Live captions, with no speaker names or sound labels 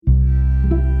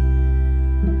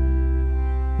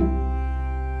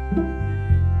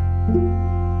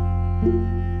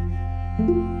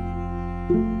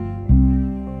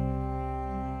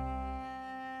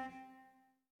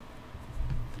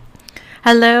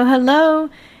Hello,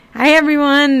 hello. Hi,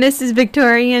 everyone. This is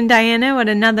Victoria and Diana with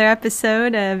another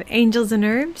episode of Angels and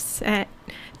Herbs.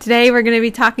 Today, we're going to be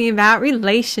talking about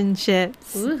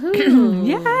relationships. Woohoo!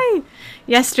 Yay!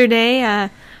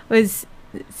 Yesterday was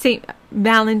St.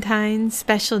 Valentine's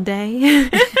special day.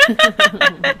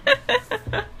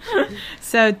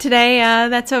 So today,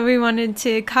 that's what we wanted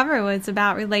to cover, was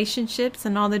about relationships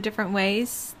and all the different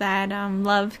ways that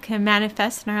love can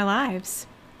manifest in our lives.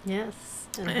 Yes,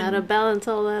 and how to balance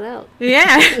all that out.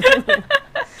 Yeah.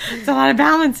 It's a lot of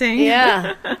balancing.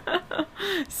 Yeah.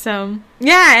 So,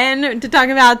 yeah, and to talk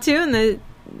about, too, in the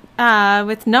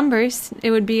with numbers,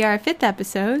 it would be our 5th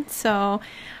episode. So,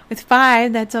 with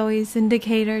 5, that's always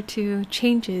indicator to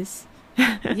changes.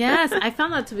 Yes, I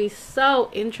found that to be so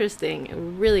interesting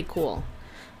and really cool.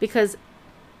 Because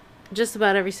just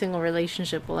about every single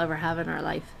relationship we'll ever have in our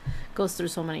life goes through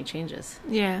so many changes.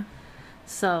 Yeah.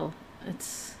 So,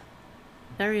 it's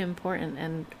very important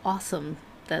and awesome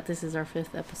that this is our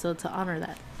 5th episode to honor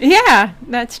that. Yeah,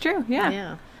 that's true. Yeah.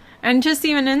 Yeah. And just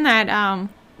even in that,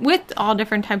 with all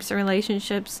different types of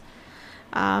relationships,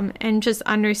 and just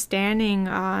understanding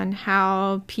on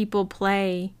how people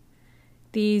play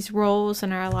these roles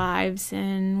in our lives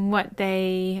and what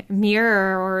they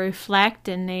mirror or reflect,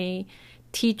 and they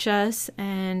teach us,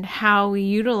 and how we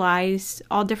utilize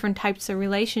all different types of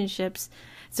relationships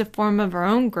as a form of our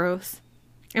own growth.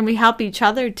 And we help each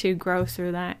other to grow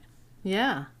through that.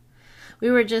 Yeah. We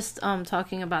were just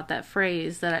talking about that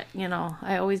phrase that,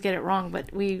 I always get it wrong,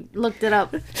 but we looked it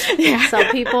up. Yeah. So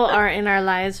people are in our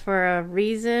lives for a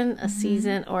reason, a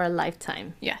season, or a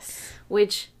lifetime. Yes.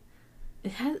 Which,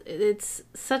 it's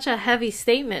such a heavy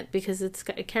statement because it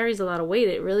carries a lot of weight.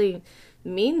 It really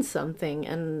means something.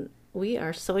 And we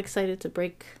are so excited to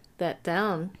break that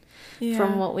down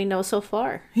from what we know so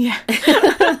far. Yeah.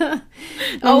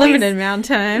 A limited amount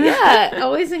of time. Yeah,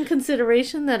 always in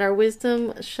consideration that our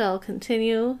wisdom shall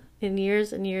continue in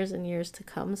years and years and years to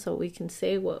come, so we can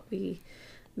say what we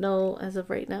know as of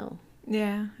right now.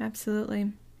 Yeah,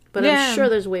 absolutely. But I'm sure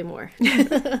there's way more.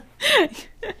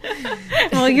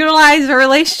 We'll utilize our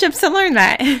relationships to learn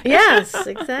that. Yes,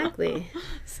 exactly.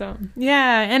 So,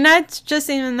 yeah, and that's just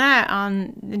even that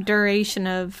on the duration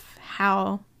of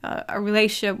how a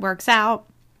relationship works out,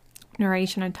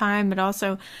 duration of time, but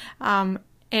also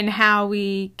in how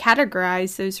we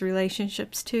categorize those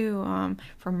relationships too,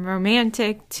 from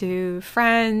romantic to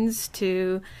friends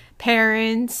to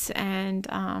parents, and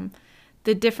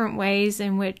the different ways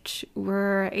in which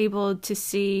we're able to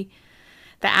see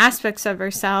the aspects of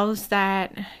ourselves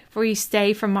that, if we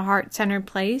stay from a heart-centered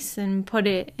place and put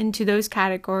it into those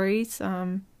categories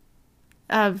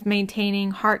of maintaining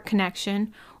heart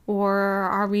connection, or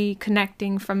are we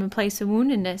connecting from a place of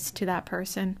woundedness to that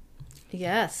person?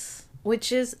 Yes,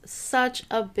 which is such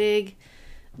a big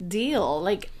deal.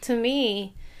 Like, to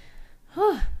me,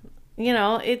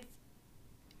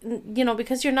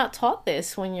 because you're not taught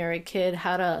this when you're a kid,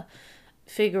 how to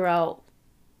figure out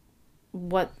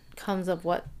what comes of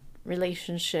what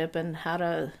relationship and how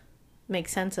to make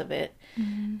sense of it.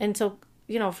 Mm-hmm. And so,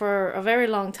 for a very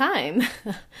long time,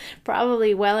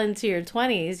 probably well into your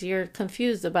 20s, you're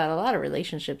confused about a lot of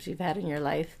relationships you've had in your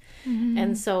life. Mm-hmm.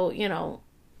 And so,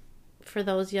 for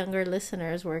those younger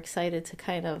listeners, we're excited to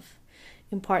kind of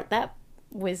impart that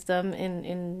wisdom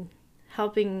in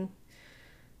helping,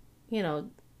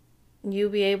 you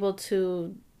be able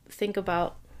to think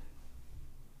about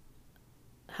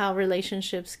how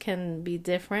relationships can be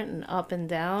different and up and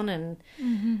down, and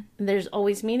there's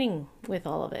always meaning with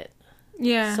all of it.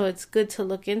 Yeah. So it's good to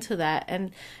look into that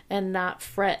and not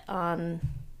fret on,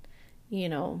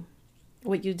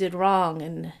 what you did wrong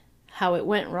and how it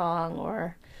went wrong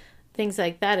or things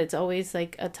like that. It's always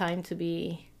like a time to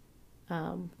be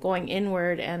going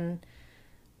inward and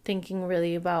thinking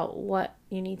really about what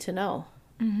you need to know.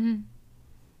 Mm-hmm.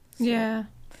 So. Yeah.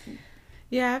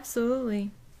 Yeah, absolutely.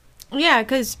 Yeah,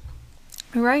 because,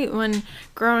 right, when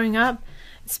growing up,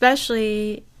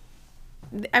 especially,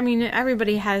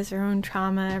 everybody has their own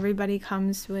trauma. Everybody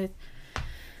comes with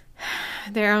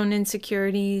their own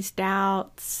insecurities,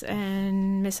 doubts,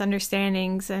 and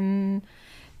misunderstandings. And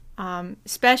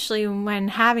especially when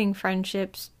having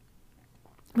friendships,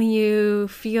 when you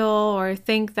feel or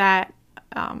think that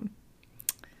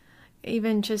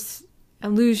even just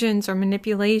illusions or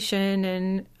manipulation,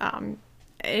 and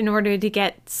in order to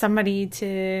get somebody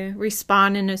to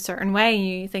respond in a certain way,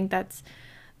 you think that's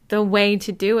the way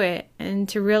to do it, and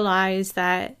to realize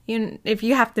that if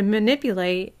you have to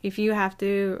manipulate, if you have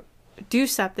to do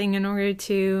something in order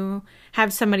to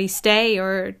have somebody stay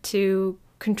or to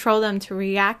control them to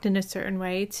react in a certain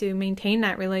way to maintain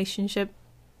that relationship,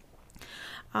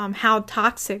 how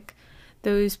toxic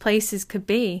those places could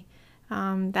be.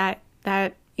 That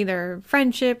either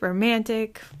friendship,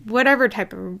 romantic, whatever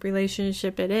type of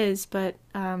relationship it is, but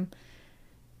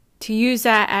to use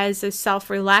that as a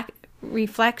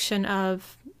self-reflection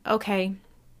of, okay,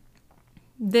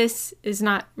 this is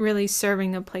not really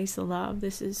serving a place of love.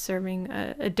 This is serving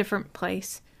a different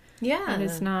place. Yeah. And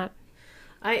it's not.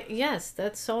 Yes,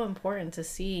 that's so important to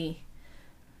see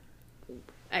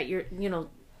at your,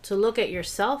 to look at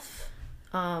yourself,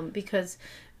 because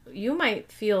you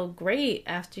might feel great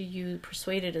after you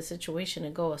persuaded a situation to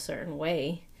go a certain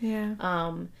way. Yeah.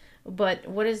 But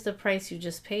what is the price you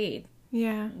just paid?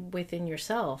 Yeah. Within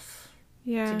yourself.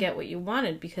 Yeah. To get what you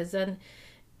wanted, because then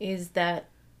is that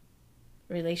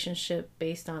relationship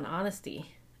based on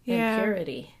honesty and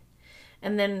purity.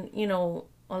 And then,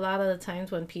 a lot of the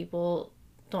times when people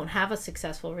don't have a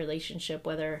successful relationship,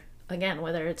 whether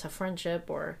it's a friendship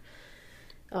or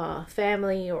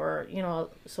family or,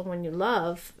 someone you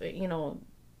love,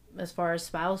 as far as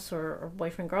spouse or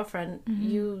boyfriend, girlfriend,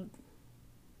 you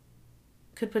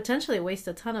could potentially waste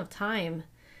a ton of time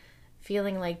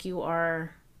feeling like you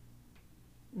are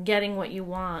getting what you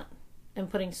want and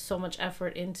putting so much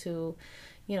effort into,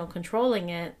 controlling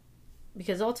it,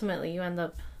 because ultimately you end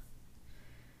up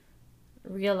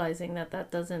realizing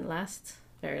that doesn't last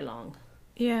very long.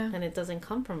 Yeah. And it doesn't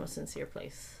come from a sincere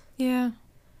place. Yeah.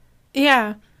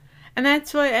 Yeah. And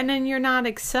then you're not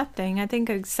accepting. I think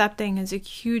accepting is a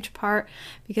huge part,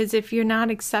 because if you're not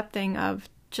accepting of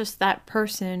just that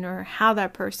person or how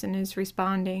that person is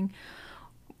responding,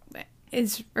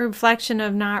 it's a reflection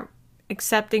of not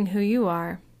accepting who you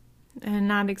are and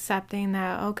not accepting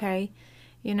that, okay,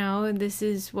 this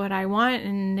is what I want,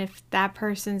 and if that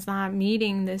person's not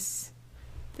meeting this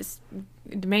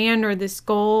demand or this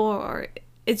goal, or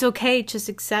it's okay, just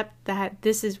accept that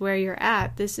this is where you're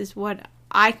at. This is what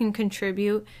I can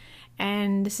contribute,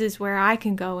 and this is where I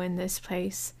can go in this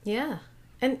place. Yeah.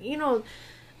 And,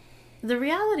 the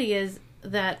reality is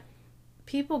that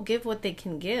people give what they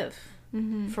can give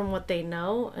from what they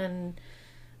know and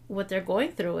what they're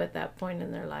going through at that point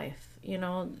in their life.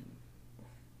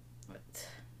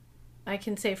 I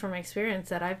can say from experience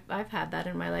that I've had that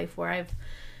in my life, where I've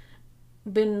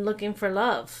been looking for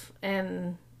love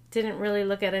and didn't really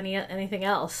look at anything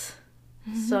else.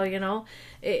 So,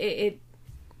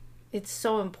 it's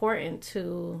so important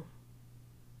to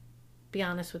be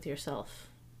honest with yourself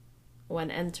when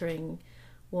entering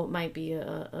what might be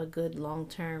a good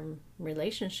long-term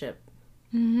relationship.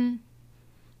 Mm-hmm.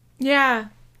 Yeah.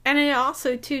 And it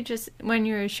also, too, just when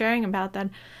you were sharing about that, I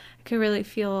could really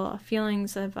feel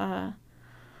feelings of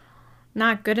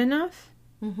not good enough.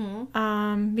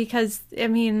 Because,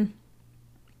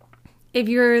 if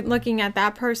you're looking at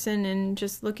that person and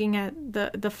just looking at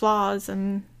the flaws,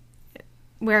 and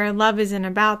where love isn't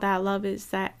about that, love is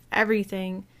that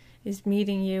everything is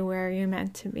meeting you where you're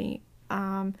meant to be.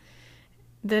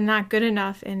 The not good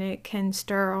enough in it can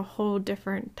stir a whole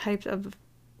different types of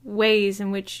ways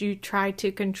in which you try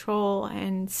to control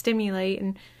and stimulate.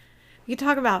 And we could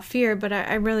talk about fear, but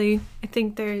I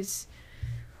think there's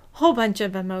a whole bunch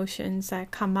of emotions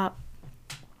that come up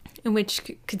in which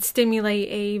could stimulate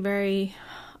a very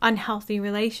unhealthy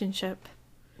relationship.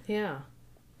 Yeah.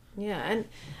 Yeah. And,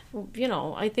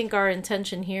 I think our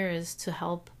intention here is to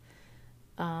help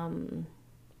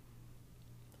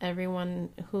everyone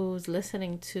who's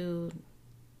listening to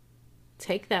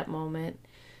take that moment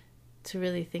to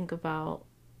really think about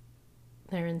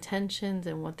their intentions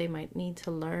and what they might need to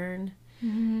learn,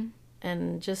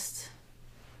 and just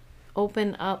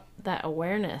open up that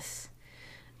awareness.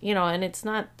 And it's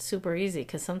not super easy,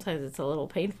 because sometimes it's a little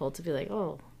painful to be like,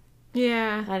 oh,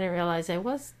 yeah, I didn't realize I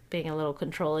was being a little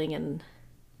controlling, and,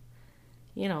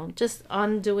 just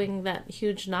undoing that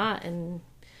huge knot. And,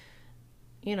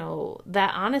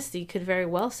 that honesty could very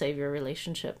well save your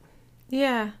relationship.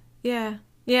 Yeah, yeah.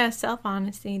 Yeah,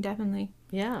 self-honesty, definitely.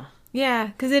 Yeah. Yeah,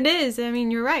 because it is.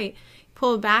 You're right.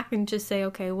 Pull back and just say,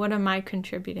 okay, what am I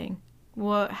contributing?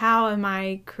 How am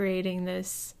I creating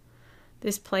this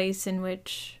place in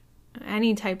which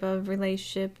any type of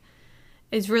relationship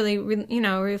is really,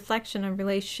 a reflection of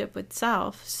relationship with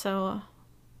self. So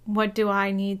what do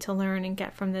I need to learn and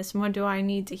get from this? And what do I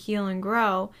need to heal and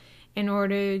grow in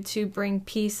order to bring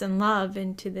peace and love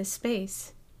into this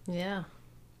space? Yeah.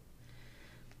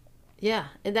 Yeah,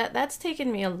 that's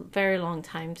taken me a very long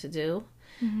time to do,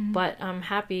 but I'm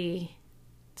happy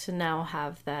to now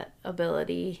have that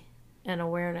ability and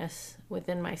awareness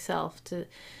within myself to,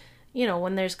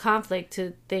 when there's conflict,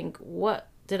 to think, what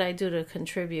did I do to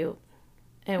contribute?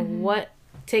 And what,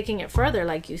 taking it further,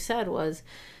 like you said, was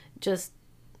just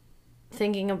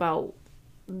thinking about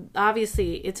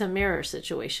obviously it's a mirror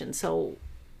situation. So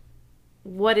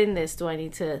what in this do I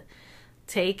need to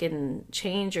take and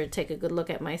change, or take a good look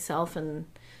at myself and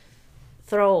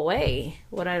throw away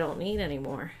what I don't need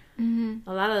anymore?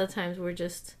 A lot of the times we're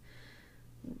just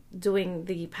doing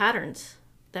the patterns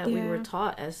that we were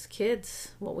taught as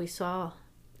kids, what we saw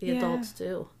the adults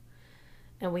do.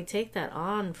 And we take that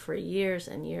on for years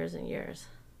and years and years.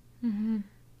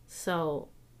 So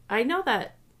I know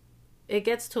that it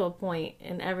gets to a point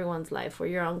in everyone's life where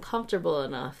you're uncomfortable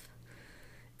enough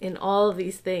in all of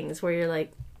these things where you're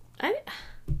like, I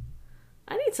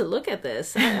need to look at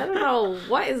this. I don't know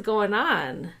what is going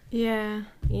on. Yeah.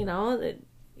 You know,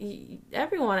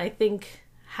 everyone, I think,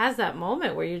 has that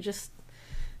moment where you just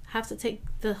have to take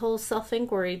the whole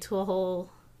self-inquiry to a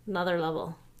whole another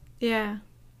level. Yeah.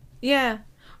 Yeah.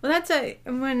 Well, that's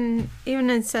when, even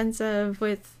in sense of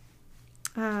with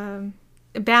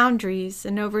boundaries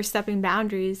and overstepping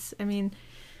boundaries. I mean,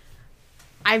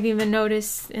 I've even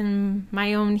noticed in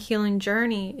my own healing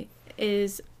journey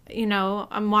is, you know,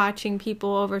 I'm watching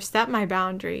people overstep my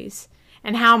boundaries,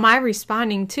 and how am I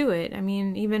responding to it? I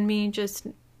mean, even me just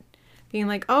being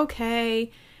like,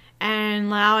 okay, and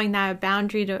allowing that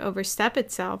boundary to overstep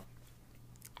itself.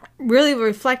 Really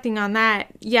reflecting on that,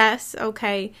 yes,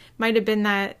 okay, might have been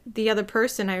that the other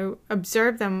person, I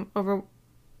observed them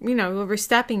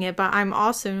overstepping it, but I'm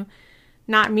also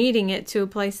not meeting it to a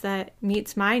place that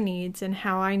meets my needs, and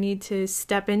how I need to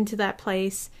step into that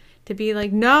place to be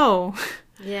like, no.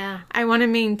 Yeah. I want to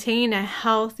maintain a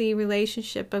healthy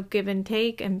relationship of give and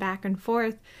take and back and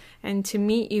forth, and to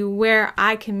meet you where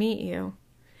I can meet you,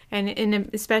 and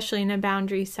especially in a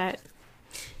boundary set.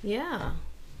 Yeah.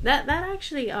 That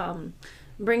actually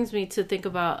brings me to think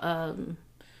about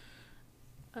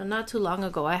not too long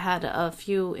ago I had a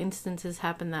few instances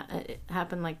happen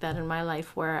like that in my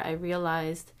life, where I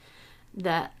realized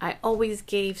that I always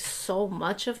gave so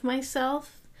much of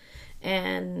myself,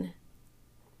 and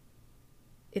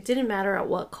it didn't matter at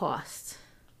what cost.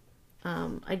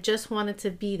 I just wanted to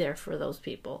be there for those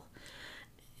people,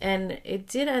 and it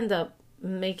did end up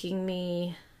making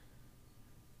me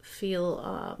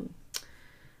feel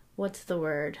what's the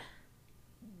word?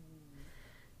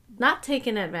 Not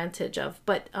taken advantage of,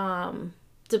 but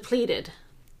depleted.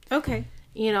 Okay.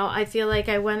 You know, I feel like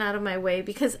I went out of my way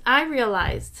because I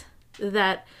realized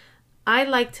that I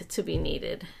liked to be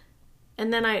needed.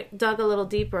 And then I dug a little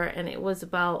deeper, and it was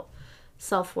about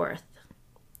self-worth.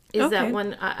 That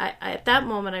when I at that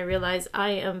moment I realized I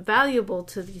am valuable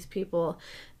to these people.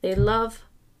 They love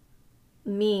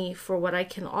me for what I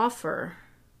can offer.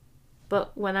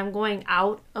 But when I'm going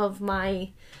out of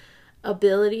my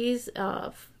abilities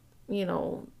of, you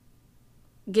know,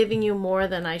 giving you more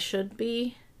than I should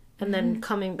be, and then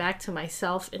coming back to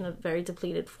myself in a very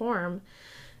depleted form,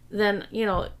 then, you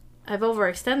know, I've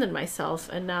overextended myself,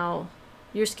 and now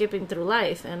you're skipping through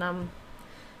life, and I'm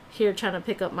here trying to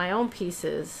pick up my own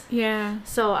pieces. Yeah.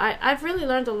 So I've really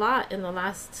learned a lot in the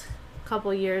last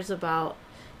couple years about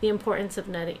the importance of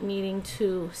needing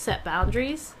to set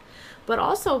boundaries, but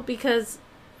also because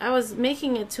I was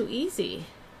making it too easy.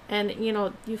 And, you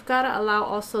know, you've got to allow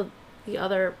also the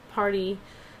other party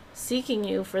seeking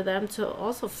you for them to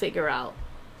also figure out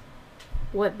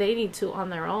what they need to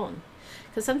on their own.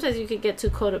 Because sometimes you could get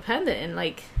too codependent and,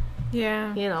 like,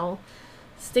 yeah, you know,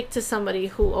 stick to somebody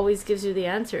who always gives you the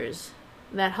answers.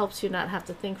 That helps you not have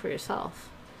to think for yourself.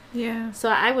 Yeah. So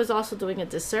I was also doing a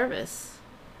disservice.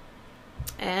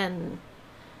 And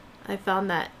I found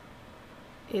that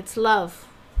it's love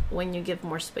when you give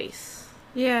more space.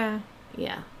 Yeah.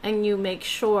 Yeah. And you make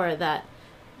sure that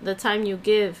the time you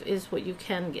give is what you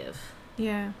can give.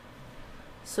 Yeah.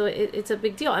 So it's a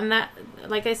big deal. And that,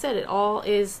 like I said,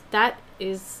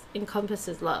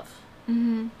 encompasses love.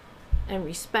 Mm-hmm. And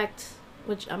respect,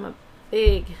 which I'm a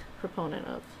big proponent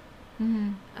of.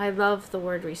 Mm-hmm. I love the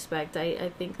word respect.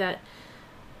 I think that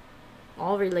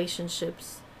all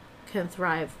relationships can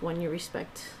thrive when you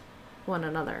respect one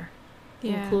another,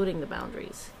 including the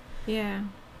boundaries. Yeah.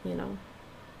 You know,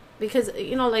 because,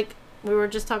 you know, like we were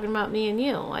just talking about me and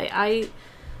you. I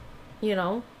you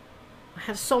know, I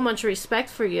have so much respect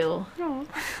for you,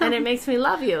 and it makes me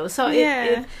love you. So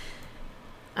yeah.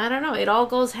 I don't know. It all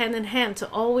goes hand in hand to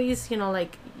always, you know,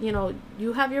 like, you know,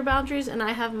 you have your boundaries and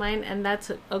I have mine, and that's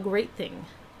a great thing.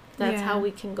 That's how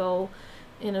we can go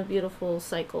in a beautiful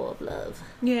cycle of love.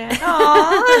 Yeah.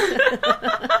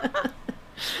 Aww.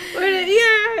 But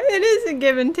it is a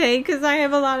give and take, because I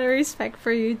have a lot of respect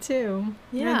for you too.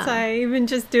 Yeah. That's why even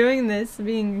just doing this,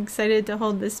 being excited to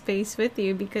hold this space with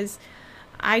you, because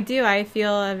I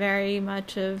feel a very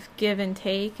much of give and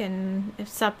take, and if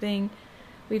something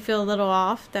we feel a little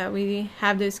off, that we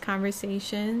have those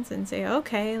conversations and say,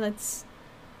 okay, let's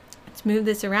move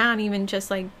this around. Even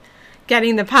just like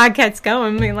getting the podcast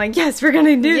going, we're like, yes, we're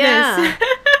gonna do this.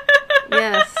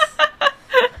 Yes.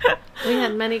 We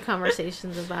had many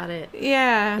conversations about it.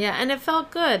 Yeah. Yeah, and it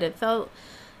felt good. It felt,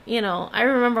 I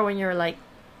remember when you were like,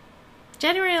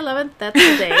 January 11th, that's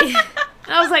the day.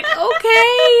 I was like,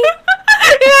 okay.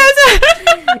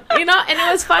 And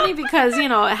it was funny because,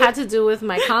 it had to do with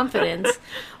my confidence.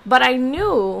 But I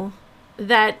knew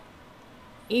that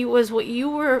it was what you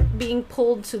were being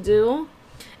pulled to do.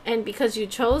 And because you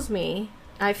chose me,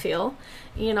 I feel,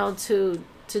 to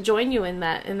join you in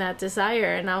that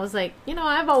desire. And I was like,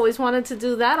 I've always wanted to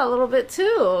do that a little bit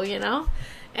too,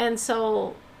 And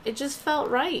so it just felt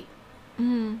right.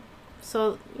 Mm.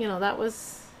 So, that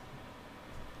was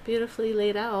beautifully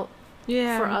laid out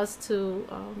for us to,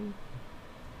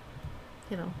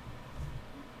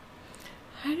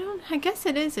 I guess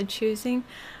it is a choosing.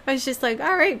 I was just like,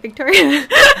 all right, Victoria.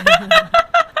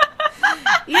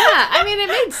 Yeah, I mean, it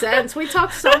made sense. We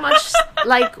talked so much,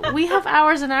 like, we have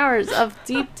hours and hours of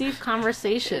deep, deep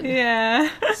conversation. Yeah.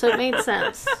 So it made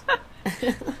sense.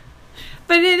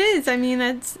 But it is, I mean,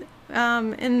 it's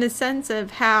in the sense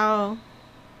of how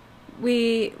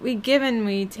we give and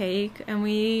we take,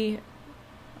 and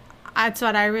that's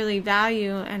what I really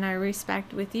value and I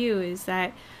respect with you, is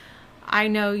that I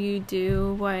know you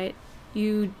do what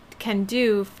you can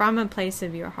do from a place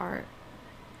of your heart.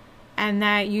 And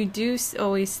that you do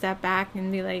always step back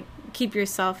and be like, keep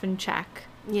yourself in check.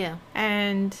 Yeah.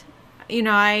 And,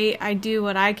 I do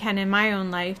what I can in my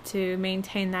own life to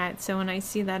maintain that. So when I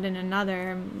see that in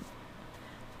another,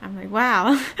 I'm like,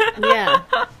 wow. Yeah.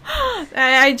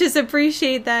 I just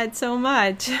appreciate that so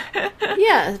much.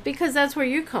 Yeah, because that's where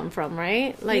you come from,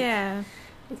 right? Like, yeah.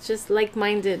 It's just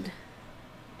like-minded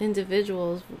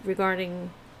individuals regarding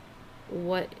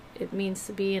what it means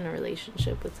to be in a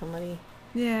relationship with somebody.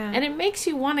 Yeah. And it makes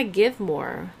you want to give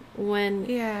more when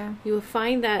you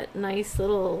find that nice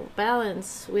little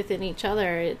balance within each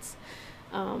other. It's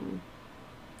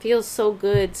feels so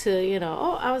good to,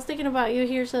 I was thinking about you,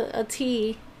 here's a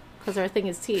tea, because our thing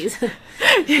is teas.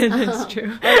 Yeah, that's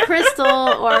true. Or a crystal,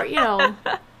 or,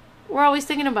 we're always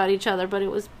thinking about each other, but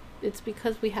it's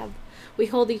because we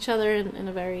hold each other in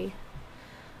a very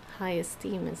high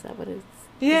esteem. Is that what it is?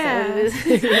 Yeah. Is that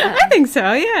what it is? Yeah. I think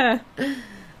so, yeah.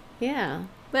 Yeah.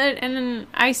 But, and then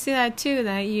I see that too,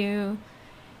 that you,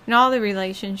 in all the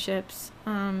relationships,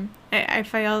 I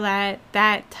feel that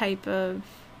type of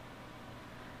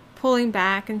pulling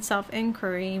back and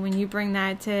self-inquiry, when you bring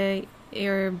that to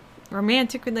your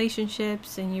romantic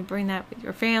relationships and you bring that with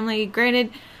your family,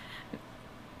 granted,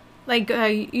 like,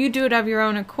 you do it of your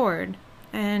own accord.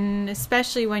 And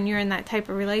especially when you're in that type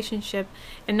of relationship,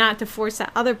 and not to force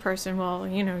that other person, well,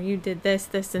 you did this,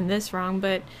 and this wrong,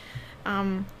 but,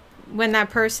 when that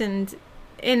person's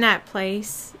in that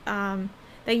place, that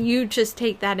you just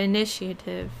take that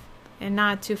initiative, and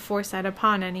not to force that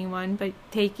upon anyone, but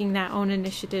taking that own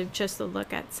initiative just to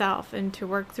look at self and to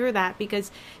work through that,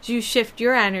 because as you shift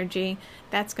your energy,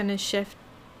 that's going to shift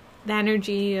the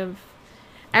energy of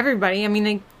everybody. I mean,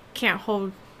 they can't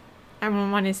hold, I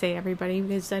don't want to say everybody,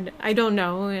 because I don't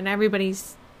know, and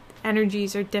everybody's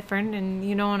energies are different, and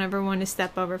you don't ever want to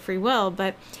step over free will,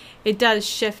 but it does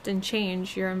shift and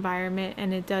change your environment,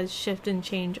 and it does shift and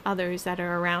change others that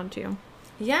are around you.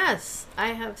 Yes,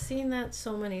 I have seen that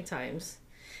so many times.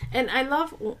 And I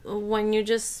love when you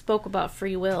just spoke about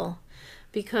free will,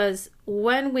 because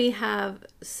when we have,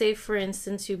 say for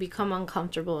instance, you become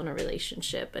uncomfortable in a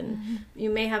relationship, and you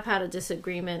may have had a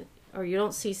disagreement, or you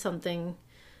don't see something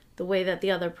the way that the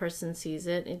other person sees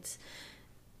it, it's,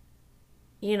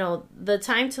 the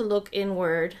time to look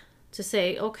inward, to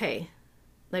say, okay,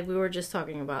 like we were just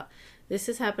talking about, this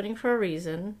is happening for a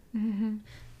reason. Mm-hmm.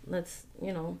 Let's,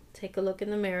 take a look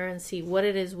in the mirror and see what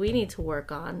it is we need to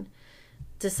work on.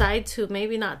 Decide to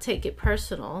maybe not take it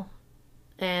personal,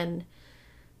 and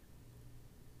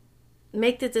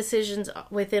make the decisions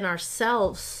within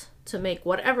ourselves to make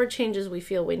whatever changes we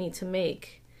feel we need to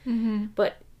make. Mm-hmm.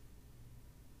 But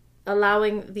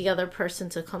allowing the other person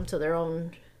to come to their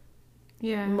own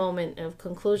moment of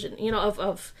conclusion,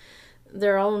 of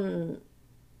their own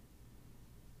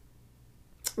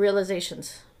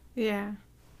realizations. Yeah.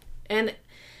 And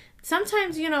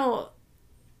sometimes,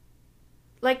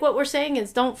 like what we're saying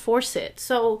is, don't force it.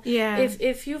 So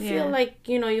if you feel like,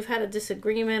 you've had a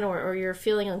disagreement, or you're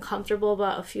feeling uncomfortable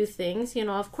about a few things,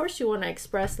 of course you want to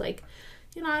express, like,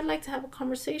 I'd like to have a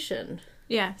conversation.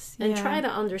 Yes. And try to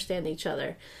understand each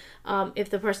other.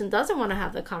 If the person doesn't want to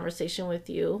have the conversation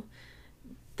with you,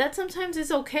 that sometimes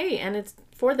is okay, and it's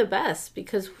for the best,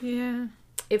 because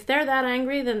if they're that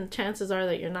angry, then chances are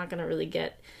that you're not going to really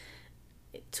get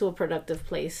to a productive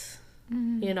place,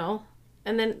 you know?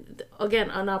 And then, again,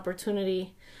 an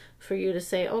opportunity for you to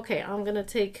say, okay, I'm going to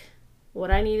take what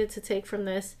I needed to take from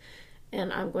this,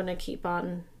 and I'm going to keep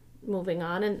on moving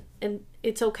on. And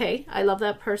it's okay. I love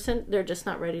that person. They're just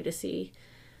not ready to see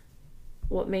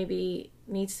what maybe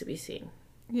needs to be seen.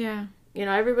 Yeah. You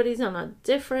know, everybody's on a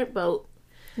different boat.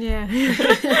 Yeah.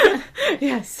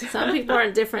 Yes. Some people are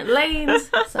in different lanes.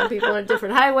 Some people are in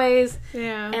different highways.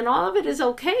 Yeah. And all of it is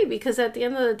okay, because at the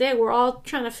end of the day, we're all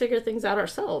trying to figure things out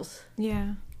ourselves.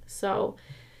 Yeah. So,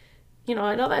 you know,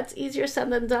 I know that's easier said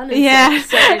than done in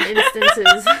certain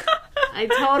instances. I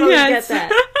totally get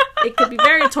that. It could be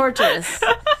very torturous.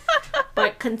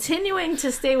 But continuing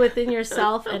to stay within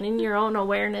yourself and in your own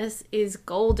awareness is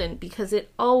golden, because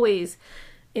it always,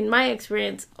 in my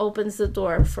experience, opens the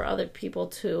door for other people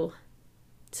to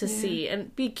see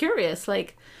and be curious.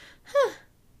 Like,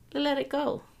 let it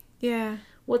go. Yeah.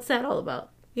 What's that all about?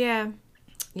 Yeah.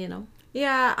 You know?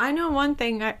 Yeah, I know one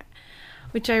thing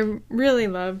which I really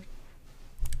love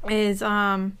is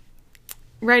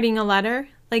writing a letter.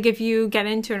 Like, if you get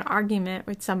into an argument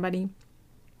with somebody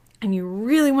and you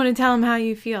really want to tell them how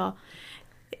you feel,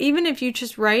 even if you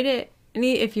just write it,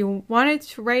 if you wanted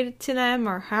to write it to them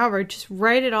or however, just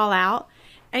write it all out,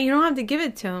 and you don't have to give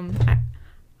it to them.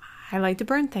 I like to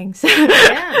burn things.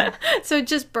 Yeah. So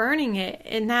just burning it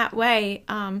in that way,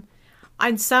 on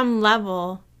some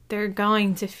level, they're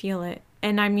going to feel it.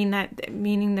 And I mean that,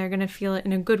 meaning they're going to feel it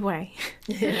in a good way.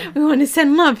 Yeah. We want to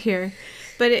send love here.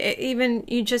 But even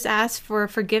you just ask for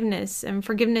forgiveness and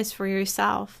forgiveness for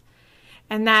yourself.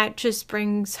 And that just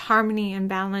brings harmony and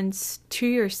balance to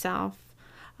yourself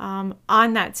on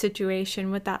that situation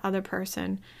with that other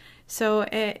person. So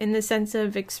in the sense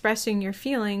of expressing your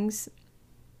feelings,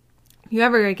 if you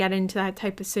ever get into that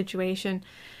type of situation,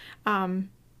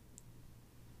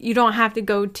 you don't have to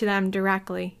go to them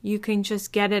directly. You can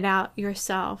just get it out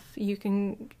yourself. You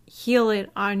can heal it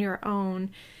on your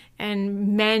own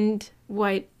and mend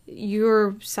what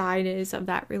your side is of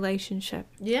that relationship.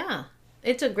 Yeah.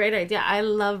 It's a great idea. I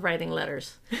love writing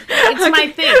letters. It's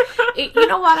my thing. You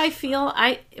know what I feel?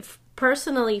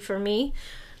 Personally, for me,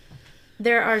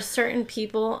 there are certain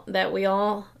people that we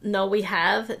all know we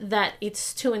have that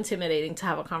it's too intimidating to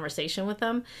have a conversation with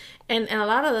them. And a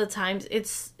lot of the times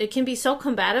it can be so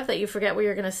combative that you forget what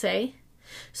you're going to say.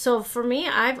 So for me,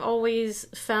 I've always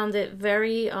found it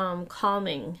very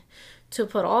calming to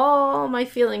put all my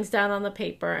feelings down on the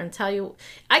paper and tell you.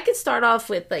 I could start off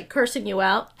with like cursing you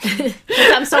out because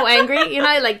I'm so angry, you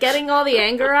know, like getting all the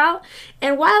anger out.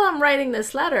 And while I'm writing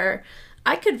this letter,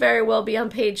 I could very well be on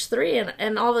page 3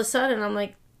 and all of a sudden I'm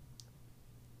like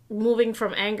moving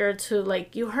from anger to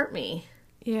like, you hurt me.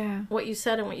 Yeah. What you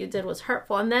said and what you did was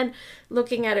hurtful. And then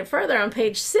looking at it further on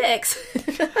page 6,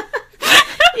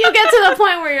 you get to the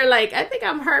point where you're like, I think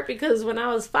I'm hurt because when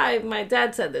I was 5, my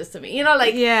dad said this to me. You know,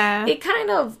 like, yeah. It kind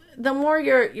of, the more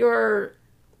you're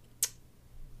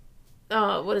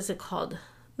what is it called?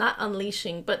 Not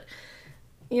unleashing, but,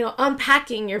 you know,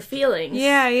 unpacking your feelings.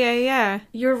 Yeah.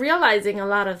 You're realizing a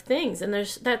lot of things, and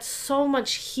that's so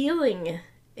much healing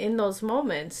in those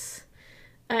moments.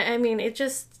 I mean, it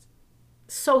just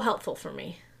so helpful for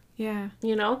me. Yeah.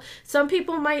 You know, some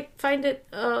people might find it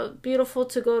beautiful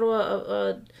to go to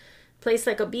a place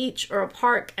like a beach or a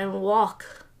park and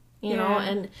walk, you know,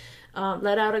 and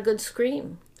let out a good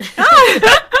scream.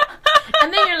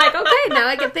 And then you're like, okay, now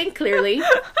I can think clearly.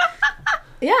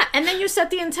 Yeah, and then you set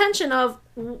the intention of,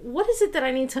 what is it that I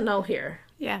need to know here?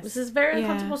 Yes. This is a very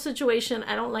uncomfortable situation.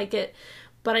 I don't like it,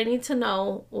 but I need to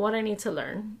know what I need to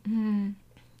learn. Mm-hmm.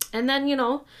 And then, you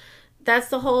know, that's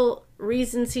the whole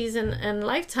reason, season, and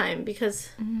lifetime, because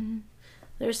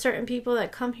there's certain people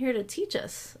that come here to teach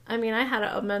us. I mean, I had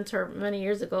a mentor many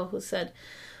years ago who said,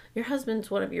 your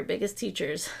husband's one of your biggest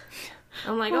teachers.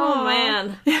 I'm like, oh,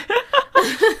 man.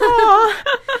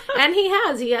 And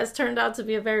he has turned out to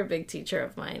be a very big teacher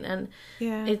of mine. And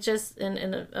it's just in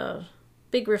a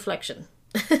big reflection.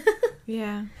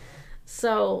 Yeah.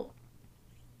 So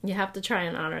you have to try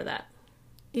and honor that.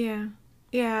 Yeah.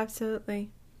 Yeah,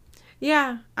 absolutely.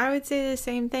 Yeah, I would say the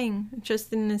same thing,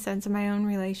 just in the sense of my own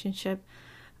relationship.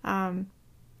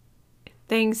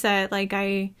 Things that, like,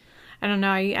 I don't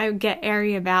know, I get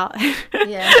airy about.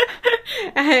 Yeah.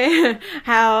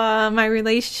 How my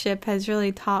relationship has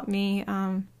really taught me,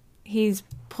 he's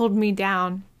pulled me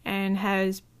down and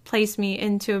has placed me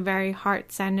into a very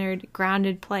heart-centered,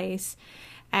 grounded place.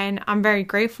 And I'm very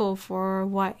grateful for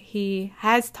what he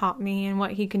has taught me and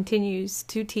what he continues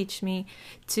to teach me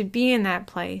to be in that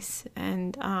place,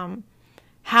 and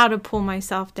how to pull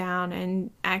myself down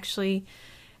and actually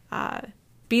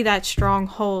be that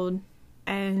stronghold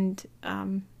and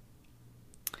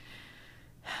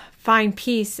find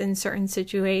peace in certain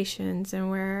situations, and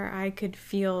where I could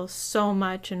feel so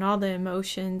much and all the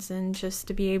emotions, and just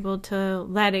to be able to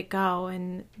let it go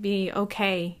and be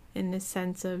okay in the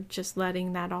sense of just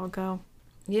letting that all go.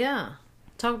 Yeah.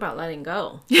 Talk about letting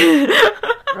go.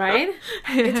 Right?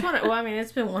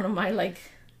 It's been one of my like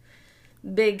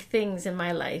big things in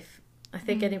my life. I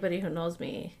think anybody who knows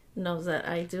me knows that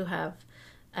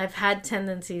I've had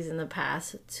tendencies in the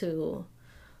past to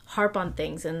harp on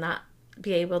things and not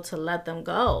be able to let them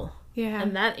go. Yeah.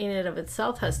 And that in and of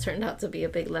itself has turned out to be a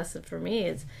big lesson for me.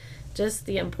 It's just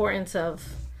the importance of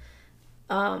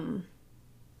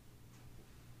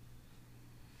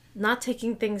not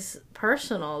taking things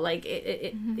personal. Like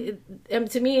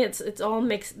to me it's all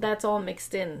mixed. That's all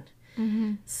mixed in.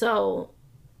 Mm-hmm. So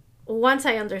once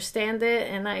I understand it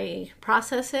and I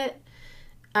process it,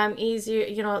 I'm easier.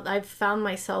 I've found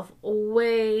myself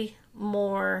way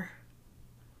more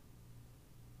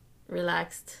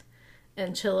relaxed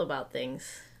and chill about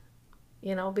things,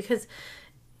 because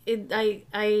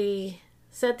I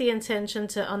set the intention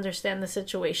to understand the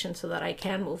situation so that I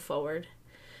can move forward.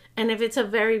 And if it's a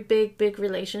very big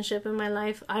relationship in my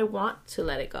life, I want to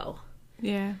let it go.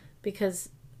 Yeah. Because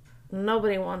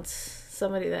nobody wants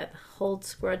somebody that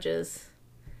holds grudges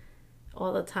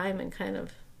all the time and kind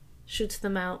of shoots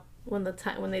them out when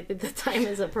they think the time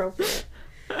is appropriate.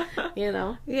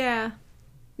 Yeah.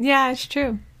 Yeah, it's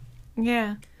true.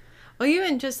 Yeah. Well,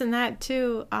 even just in that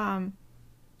too,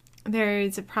 there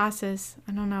is a process.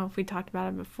 I don't know if we talked about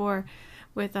it before,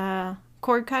 with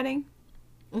cord cutting.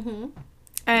 Mm-hmm.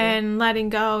 And letting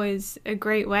go is a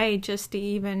great way just to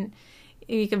even,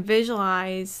 you can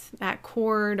visualize that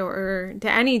cord or to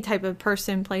any type of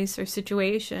person, place, or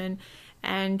situation,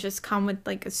 and just come with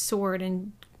like a sword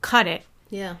and cut it.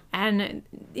 Yeah. And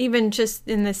even just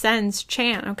in the sense,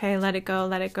 chant, okay, let it go,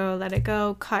 let it go, let it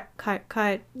go, cut,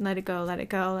 let it go, let it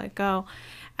go, let it go.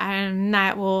 And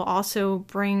that will also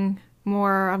bring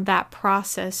more of that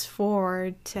process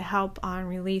forward to help on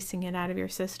releasing it out of your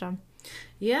system.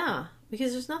 Yeah.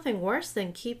 Because there's nothing worse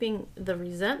than keeping the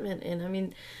resentment in. I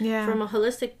mean, yeah. From a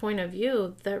holistic point of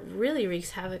view, that really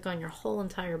wreaks havoc on your whole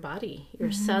entire body, your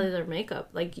cellular makeup.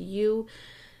 Like, you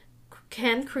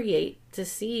can create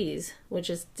disease, which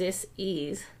is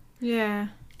dis-ease. Yeah.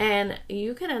 And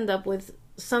you can end up with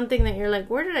something that you're like,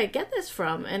 where did I get this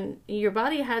from? And your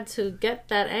body had to get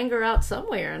that anger out some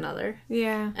way or another.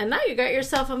 Yeah. And now you got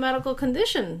yourself a medical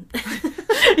condition.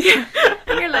 Yeah.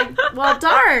 And you're like, well,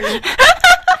 darn.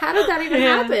 How did that even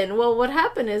happen? Well, what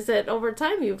happened is that over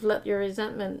time you've let your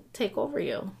resentment take over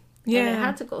you. Yeah. And it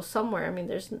had to go somewhere. I mean,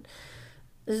 there's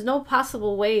no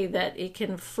possible way that it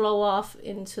can flow off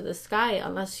into the sky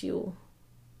unless you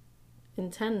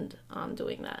intend on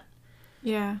doing that.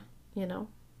 Yeah.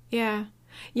 Yeah.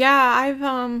 Yeah,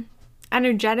 I've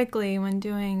energetically, when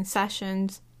doing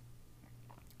sessions,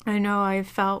 I know I've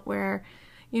felt where,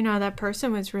 that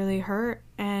person was really hurt,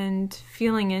 and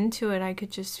feeling into it, I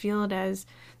could just feel it as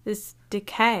this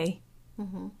decay.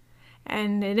 Mm-hmm.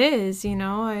 And it is,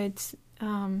 it's,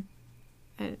 and,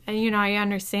 I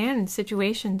understand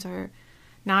situations are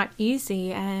not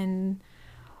easy, and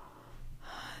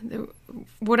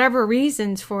whatever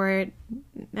reasons for it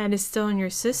that is still in your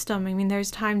system. I mean,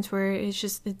 there's times where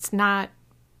it's not,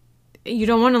 you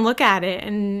don't want to look at it,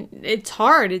 and it's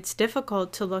hard, it's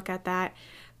difficult to look at that.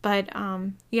 But,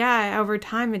 over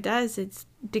time it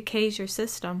decays your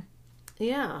system.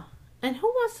 Yeah. And who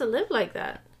wants to live like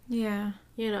that? Yeah.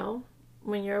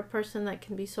 When you're a person that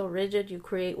can be so rigid, you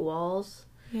create walls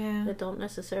that don't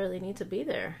necessarily need to be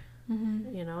there.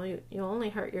 Mm-hmm. You only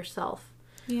hurt yourself.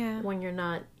 Yeah. When you're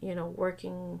not,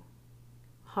 working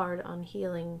hard on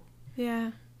healing.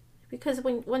 Yeah. Because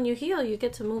when you heal, you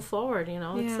get to move forward,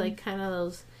 It's like kind of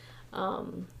those,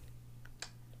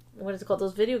 what is it called?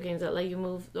 Those video games that let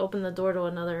you open the door to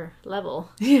another level.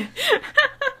 Yeah.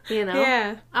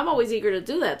 Yeah. I'm always eager to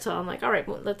do that, so I'm like, all right,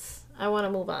 I want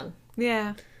to move on.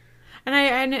 Yeah.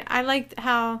 And I liked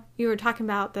how you were talking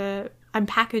about the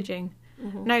unpackaging.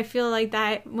 Mm-hmm. And I feel like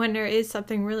that when there is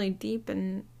something really deep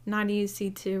and not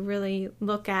easy to really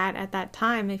look at that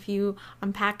time, if you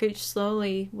unpackage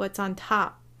slowly what's on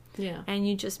top. Yeah. And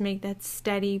you just make that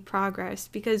steady progress,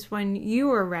 because when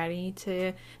you are ready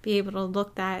to be able to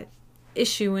look that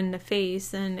issue in the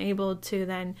face and able to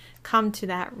then come to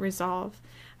that resolve,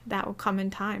 that will come in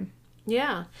time.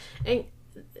 Yeah. And,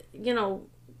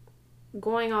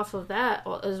 going off of that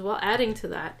as well, adding to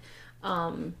that,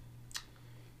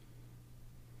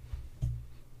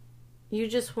 you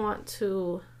just want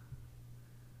to,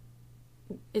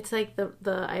 it's like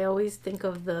the I always think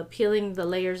of the peeling the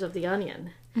layers of the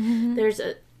onion. There's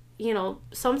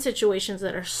some situations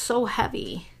that are so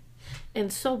heavy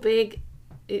and so big.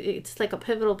 It's like a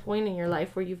pivotal point in your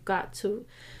life where you've got to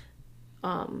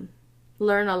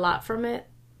learn a lot from it,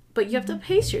 but you have to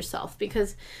pace yourself,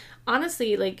 because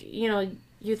honestly, like,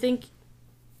 you think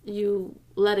you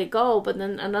let it go, but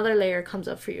then another layer comes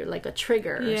up for you, like a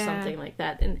trigger or something like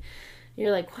that, and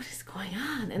you're like, what is going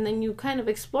on? And then you kind of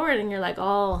explore it, and you're like,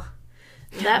 oh,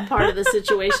 that part of the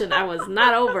situation I was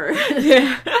not over.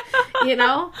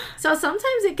 So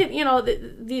sometimes it can,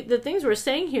 the things we're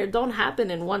saying here don't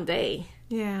happen in one day.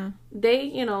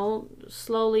 They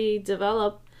slowly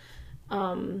develop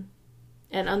and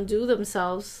undo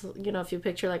themselves, if you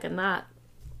picture like a knot.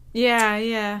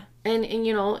 And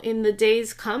in the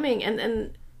days coming,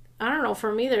 and I don't know,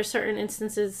 for me, there's certain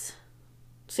instances,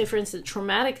 say for instance,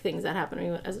 traumatic things that happened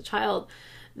to me as a child,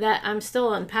 that I'm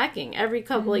still unpacking. Every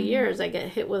couple of years I get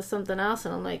hit with something else,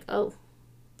 and I'm like, oh,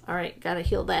 all right, gotta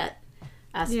heal that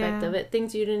aspect of it.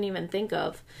 Things you didn't even think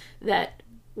of that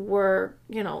were,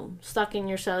 stuck in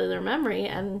your cellular memory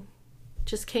and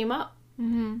just came up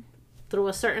through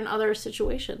a certain other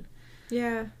situation.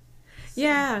 And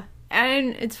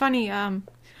it's funny, I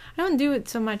don't do it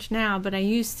so much now, but I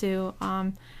used to.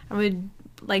 I would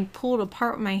like pull it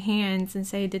apart with my hands and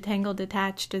say detangle,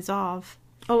 detach, dissolve.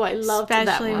 Oh, I loved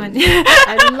Especially that one.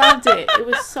 I loved it. It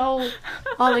was so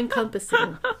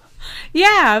all-encompassing.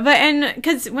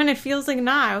 Because when it feels like,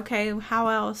 okay, how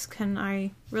else can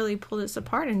I really pull this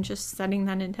apart? And just setting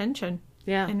that intention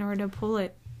in order to pull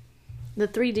it. The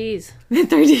 3Ds. The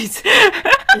 3Ds.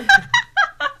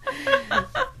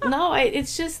 No,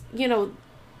 it's just,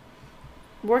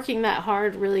 working that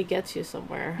hard really gets you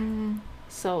somewhere.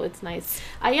 So it's nice.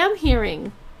 I am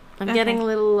hearing... I'm getting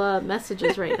little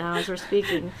messages right now as we're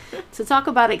speaking to talk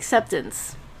about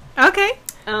acceptance. Okay.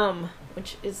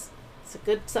 Which is a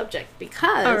good subject,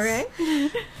 because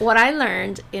what I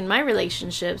learned in my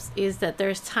relationships is that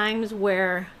there's times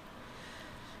where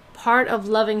part of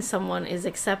loving someone is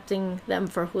accepting them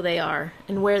for who they are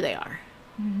and where they are.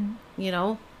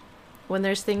 When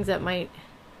there's things that might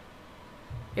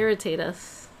irritate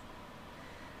us,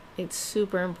 it's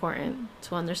super important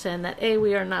to understand that A,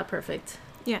 we are not perfect.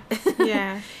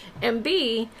 And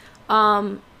B,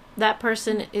 that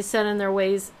person is set in their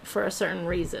ways for a certain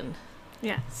reason.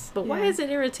 But why is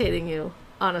it irritating you,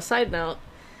 on a side note,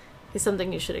 is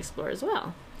something you should explore as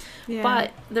well.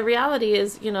 But the reality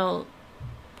is,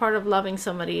 part of loving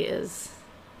somebody is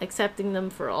accepting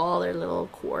them for all their little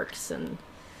quirks and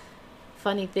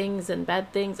funny things and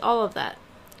bad things, all of that.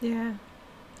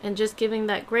 And just giving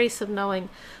that grace of knowing,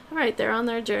 all right, they're on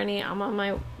their journey, I'm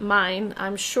on mine.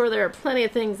 I'm sure there are plenty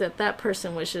of things that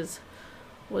person wishes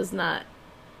was not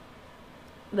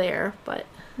there, but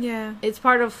it's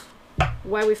part of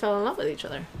why we fell in love with each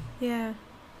other. Well,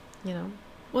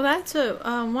 that's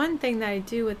one thing that I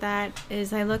do with that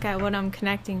is I look at what I'm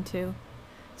connecting to.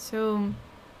 So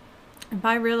if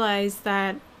I realize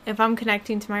that if I'm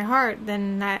connecting to my heart,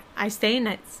 then that I stay in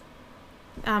that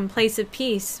place of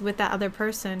peace with that other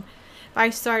person. If I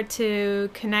start to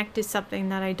connect to something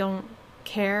that I don't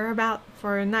care about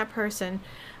for that person,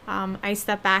 I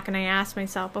step back and I ask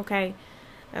myself, okay,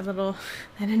 that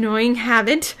annoying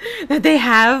habit that they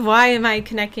have, why am I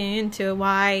connecting into it?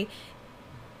 Why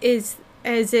is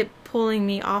it pulling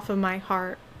me off of my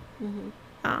heart?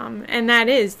 And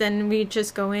then we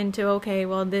just go into, okay,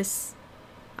 well,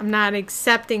 I'm not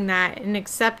accepting that, and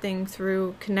accepting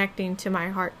through connecting to my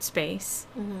heart space.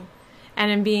 And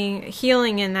in being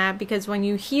healing in that, because when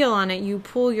you heal on it, you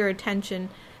pull your attention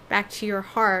back to your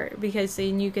heart, because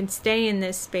then you can stay in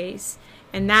this space,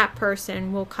 and that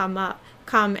person will come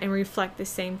and reflect the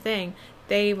same thing.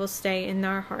 They will stay in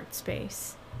their heart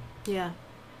space.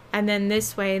 And then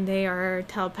this way they are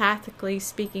telepathically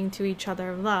speaking to each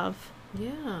other of love.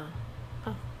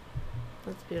 Oh,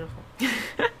 that's beautiful.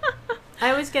 I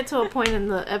always get to a point in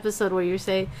the episode where you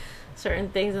say certain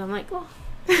things, and I'm like, oh,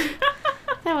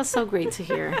 that was so great to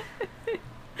hear.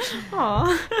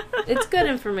 It's good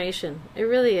information. It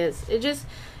really is. It just,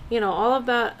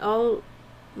 all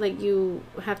you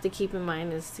have to keep in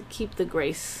mind is to keep the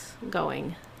grace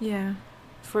going.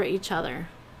 For each other.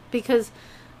 Because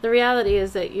the reality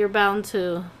is that you're bound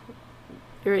to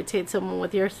irritate someone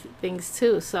with your things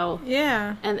too. So,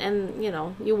 and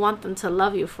you want them to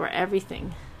love you for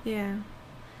everything.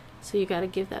 So you got to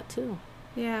give that too.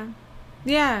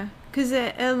 Because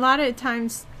a lot of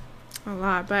times,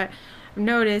 but I've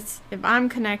noticed if I'm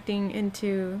connecting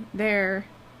into their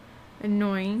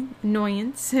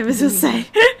annoyance, it was to say,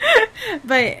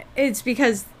 but it's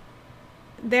because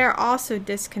they're also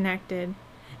disconnected.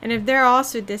 And if they're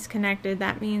also disconnected,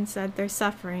 that means that they're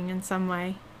suffering in some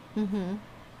way.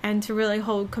 and to really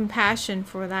hold compassion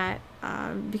for that.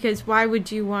 Because why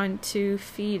would you want to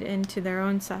feed into their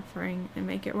own suffering and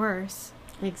make it worse?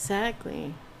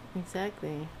 Exactly.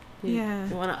 You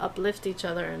want to uplift each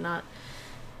other and not,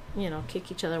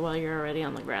 kick each other while you're already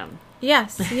on the ground.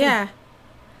 Yes, yeah.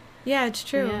 Yeah, it's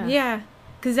true. Yeah.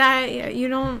 Because you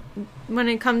don't, when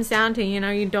it comes down to,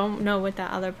 you don't know what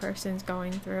that other person's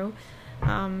going through.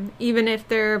 Even if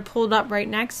they're pulled up right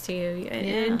next to you,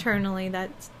 internally,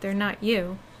 they're not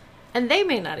you. And they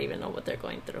may not even know what they're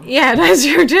going through. Yeah, that's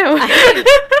true too.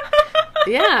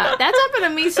 Yeah, that's happened to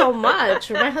me so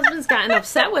much. My husband's gotten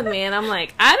upset with me, and I'm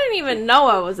like, I didn't even know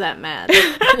I was that mad.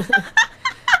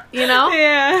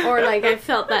 Yeah. Or like I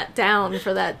felt that down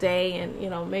for that day, and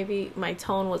maybe my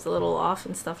tone was a little off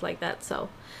and stuff like that. So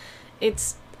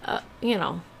it's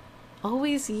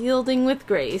always yielding with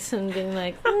grace and being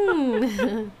like,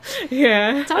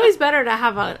 Yeah. It's always better to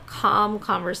have a calm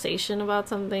conversation about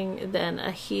something than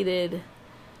a heated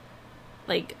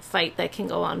fight that can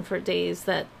go on for days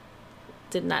that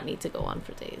did not need to go on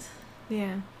for days.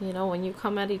 Yeah. When you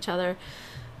come at each other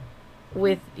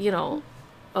with,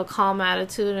 a calm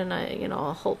attitude and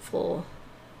a hopeful,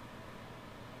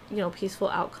 peaceful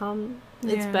outcome,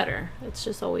 it's better. It's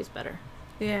just always better.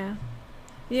 Yeah.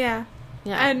 Yeah.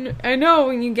 Yeah. And I know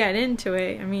when you get into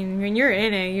it, I mean, when you're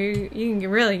in it, you can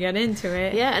really get into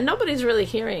it. Yeah, and nobody's really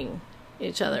hearing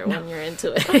each other when you're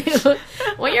into it.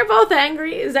 When you're both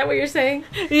angry, is that what you're saying?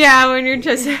 Yeah, when you're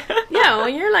just... Yeah,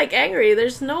 when you're angry,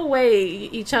 there's no way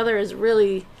each other is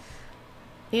really,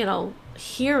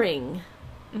 hearing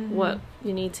what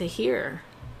you need to hear.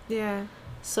 Yeah.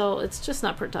 So it's just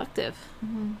not productive.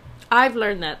 Mm-hmm. I've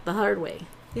learned that the hard way.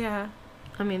 Yeah.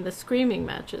 I mean, the screaming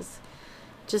matches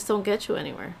just don't get you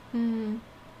anywhere. Mm-hmm.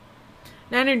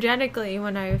 Energetically,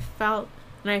 when I felt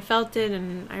it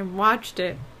and I watched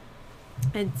it,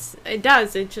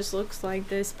 it just looks like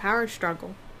this power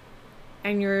struggle.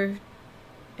 And you're,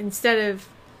 instead of,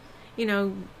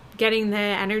 getting the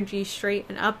energy straight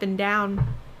and up and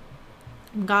down,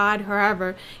 God,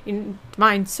 whoever,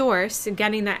 divine source,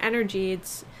 getting that energy,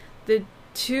 it's the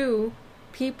two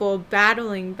people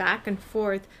battling back and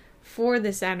forth for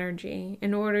this energy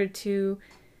in order to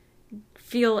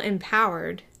feel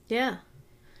empowered. Yeah.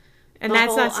 And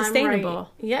that's not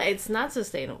sustainable. Right. Yeah, it's not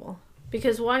sustainable.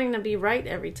 Because wanting to be right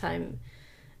every time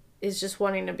is just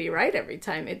wanting to be right every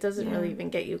time. It doesn't really even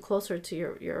get you closer to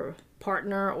your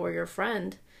partner or your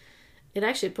friend. It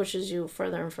actually pushes you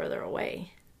further and further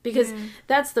away. Because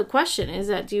that's the question, is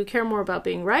that do you care more about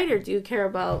being right or do you care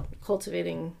about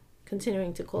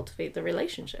continuing to cultivate the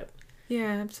relationship? Yeah,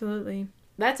 absolutely.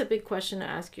 That's a big question to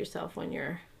ask yourself when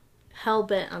you're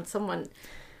hell-bent on someone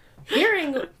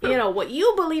hearing, what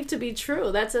you believe to be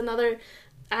true. That's another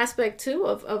aspect, too,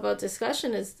 of a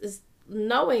discussion is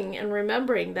knowing and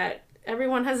remembering that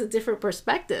everyone has a different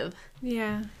perspective.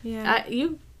 Yeah, yeah.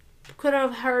 You could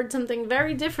have heard something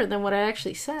very different than what I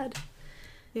actually said.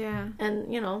 Yeah.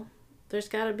 And, there's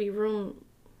got to be room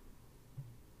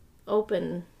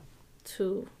open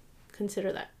to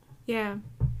consider that. Yeah.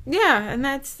 Yeah, and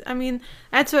that's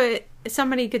what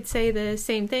somebody could say the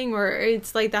same thing, where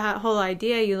it's like the whole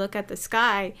idea, you look at the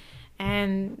sky,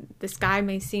 and the sky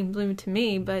may seem blue to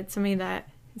me, but somebody that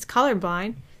is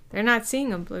colorblind, they're not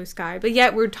seeing a blue sky, but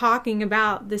yet we're talking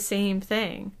about the same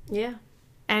thing. Yeah.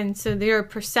 And so their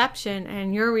perception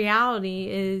and your reality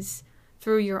is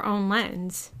through your own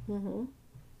lens. Mm-hmm.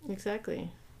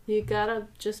 Exactly. You gotta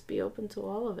just be open to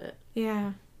all of it.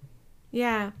 Yeah.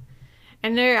 Yeah.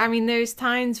 And there's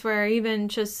times where even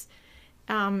just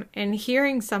in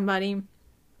hearing somebody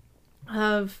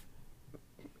of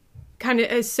kind of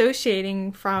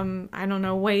associating from, I don't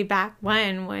know, way back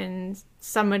when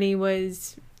somebody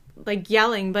was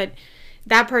yelling, but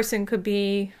that person could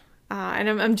be, and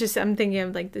I'm thinking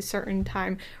of the certain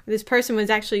time where this person was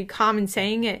actually calm and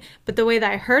saying it, but the way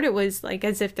that I heard it was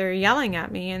as if they're yelling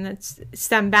at me, and that's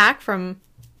stemmed back from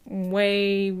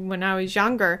way when I was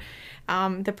younger,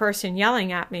 the person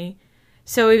yelling at me.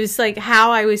 So it was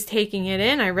how I was taking it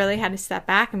in. I really had to step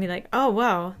back and be like, oh,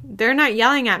 whoa, they're not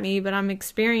yelling at me, but I'm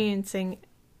experiencing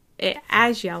it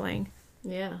as yelling.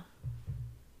 Yeah.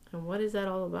 And what is that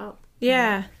all about?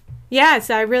 Yeah. Yeah,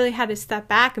 so I really had to step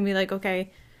back and be like,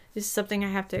 okay, this is something I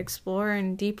have to explore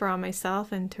and deeper on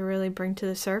myself and to really bring to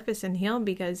the surface and heal,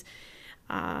 because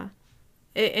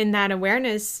in that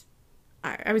awareness,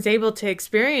 I was able to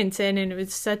experience it, and it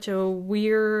was such a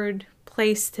weird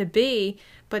place to be,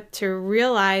 but to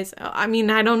realize, I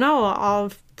don't know,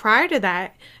 all prior to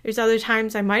that, there's other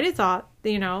times I might have thought,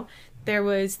 there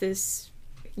was this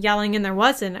yelling and there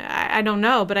wasn't. I don't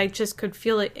know, but I just could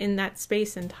feel it in that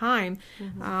space and time.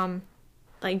 Mm-hmm.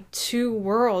 like two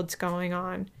worlds going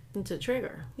on. It's a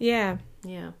trigger. Yeah.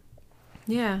 Yeah.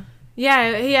 Yeah.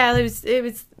 Yeah. It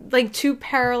was like two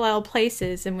parallel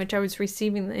places in which I was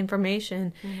receiving the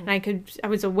information, and I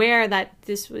was aware that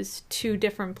this was two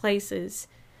different places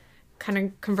kind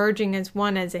of converging as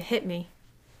one as it hit me.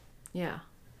 Yeah.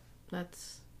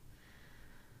 That's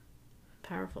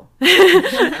powerful.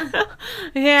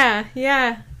 Yeah.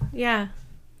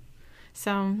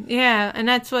 So, yeah, and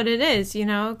that's what it is,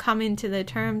 coming to the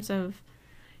terms of,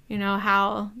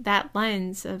 how that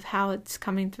lens of how it's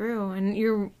coming through. And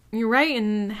you're right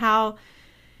in how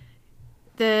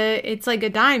it's like a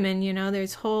diamond,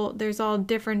 there's all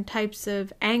different types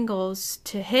of angles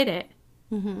to hit it.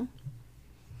 Mm-hmm.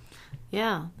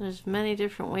 Yeah, there's many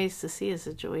different ways to see a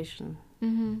situation.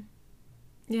 Mm-hmm.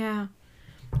 Yeah.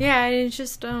 Yeah, it's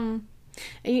just,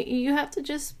 you have to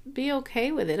just be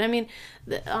okay with it. I mean,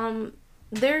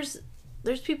 there's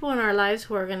people in our lives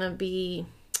who are going to be,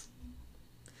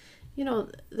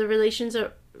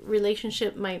 the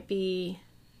relationship might be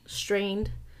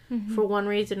strained for one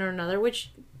reason or another,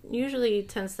 which usually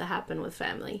tends to happen with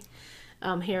family,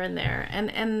 here and there.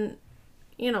 And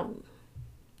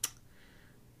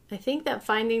I think that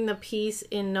finding the peace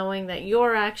in knowing that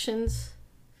your actions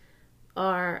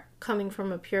are coming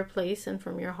from a pure place and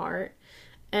from your heart,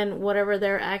 and whatever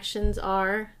their actions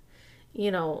are,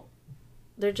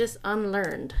 they're just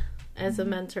unlearned, as a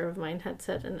mentor of mine had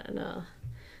said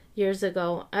years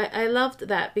ago. I loved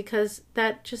that, because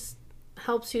that just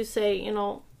helps you say,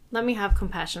 let me have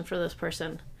compassion for this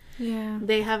person. Yeah.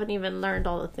 They haven't even learned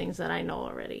all the things that I know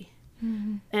already.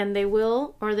 And they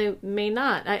will, or they may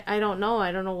not. I don't know.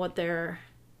 I don't know what their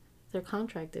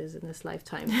contract is in this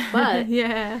lifetime. But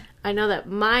yeah. I know that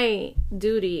my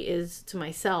duty is to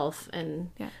myself, and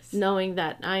Yes. knowing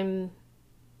that I'm,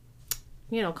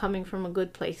 coming from a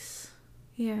good place.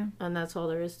 Yeah. And that's all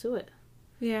there is to it.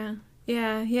 Yeah.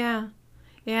 Yeah.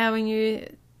 When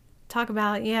you talk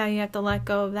about, you have to let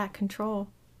go of that control.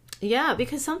 Yeah,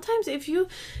 because sometimes if you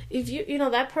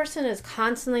that person is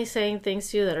constantly saying things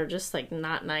to you that are just like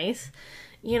not nice,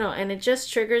 and it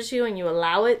just triggers you, and you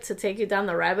allow it to take you down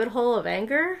the rabbit hole of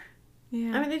anger.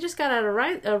 Yeah. I mean, they just got a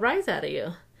rise out of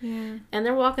you. Yeah. And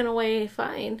they're walking away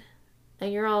fine,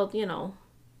 and you're all,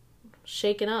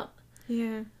 shaken up.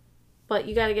 Yeah. But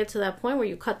you got to get to that point where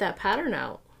you cut that pattern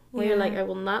out, where you're like, I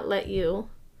will not let you,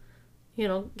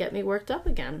 get me worked up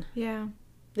again. Yeah.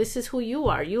 This is who you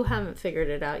are. You haven't figured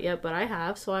it out yet, but I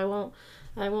have, so I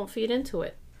won't feed into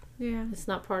it. Yeah. It's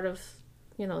not part of,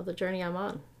 the journey I'm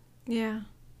on. Yeah.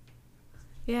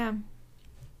 Yeah.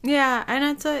 Yeah, and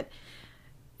that's what,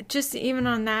 just even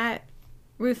on that,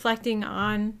 reflecting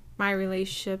on my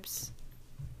relationships,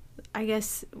 I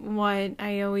guess what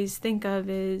I always think of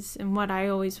is, and what I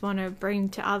always want to bring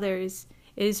to others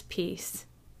is peace.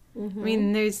 Mm-hmm. I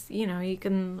mean, there's,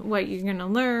 what you're going to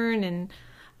learn, and,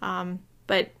 I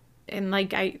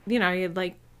had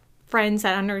like friends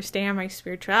that understand my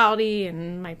spirituality,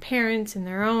 and my parents in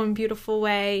their own beautiful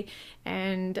way.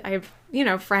 And I have,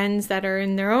 friends that are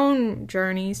in their own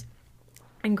journeys.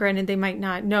 And granted, they might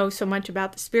not know so much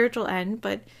about the spiritual end,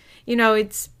 but,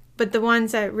 but the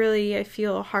ones that really I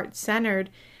feel heart-centered,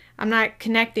 I'm not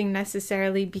connecting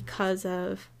necessarily because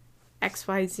of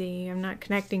XYZ. I'm not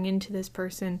connecting into this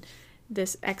person,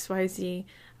 this XYZ.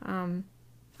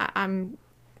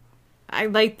 I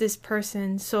like this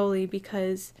person solely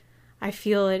because I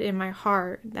feel it in my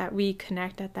heart that we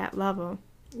connect at that level.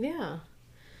 Yeah.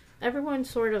 Everyone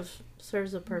sort of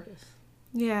serves a purpose.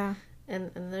 Yeah.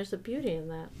 And there's a beauty in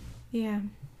that. Yeah.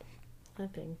 I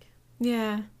think.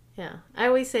 Yeah. Yeah. I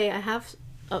always say I have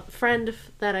a friend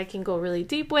that I can go really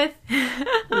deep with.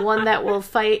 One that will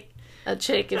fight a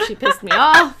chick if she pissed me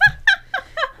off.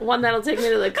 One that'll take me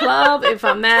to the club if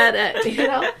I'm mad at,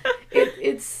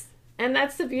 it's, and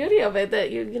that's the beauty of it, that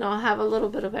you have a little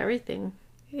bit of everything.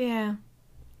 Yeah.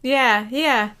 Yeah.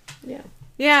 Yeah.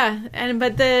 Yeah.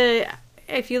 But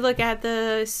if you look at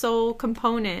the soul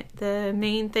component, the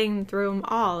main thing through them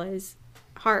all is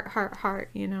heart,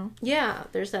 Yeah,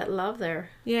 there's that love there.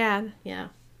 Yeah. Yeah.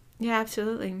 Yeah,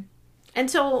 absolutely. And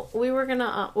so we were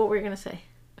gonna, what were you gonna say?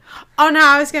 Oh, no,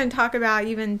 I was going to talk about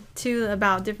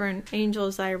about different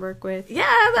angels I work with.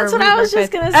 Yeah, that's what I was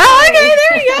just going to say. Oh, okay,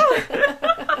 there you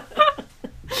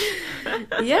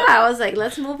go. Yeah, I was like,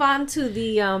 let's move on to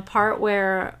the part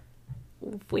where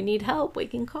if we need help, we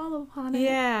can call upon it.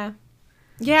 Yeah.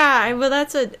 Yeah, well,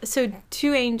 so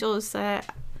two angels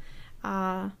that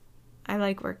I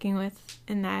like working with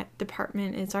in that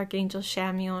department is Archangel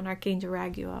Chamuel and Archangel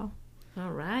Raguel.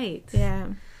 All right. Yeah.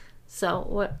 So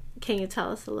what can you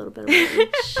tell us a little bit about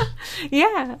each?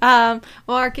 Yeah.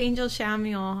 Well, Archangel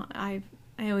Chamuel, I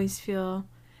I always feel,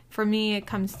 for me, it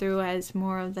comes through as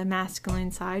more of the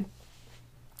masculine side.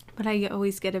 But I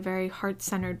always get a very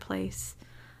heart-centered place.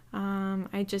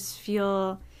 I just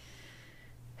feel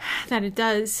that it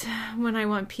does when I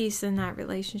want peace in that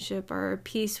relationship or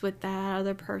peace with that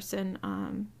other person.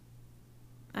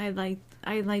 I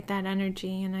like that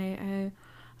energy, and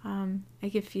I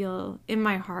could feel in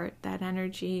my heart that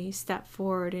energy step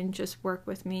forward and just work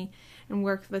with me and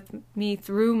work with me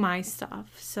through my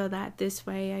stuff, so that this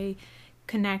way I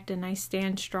connect and I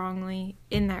stand strongly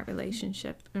in that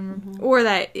relationship, or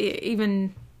that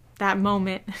even that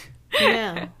moment,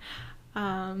 Yeah.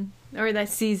 or that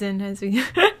season, as we.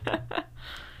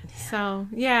 So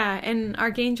yeah, and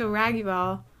Archangel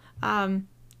Raguel,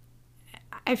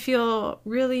 I feel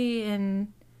really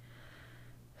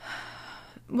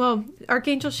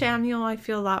Archangel Chamuel, I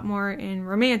feel a lot more in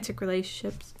romantic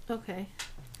relationships. Okay.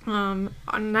 On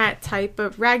that type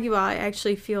of Raguel, I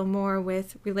actually feel more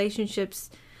with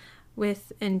relationships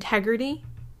with integrity,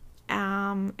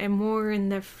 and more in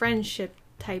the friendship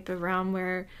type of realm,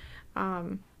 where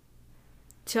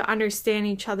to understand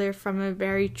each other from a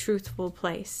very truthful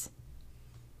place.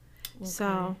 Okay.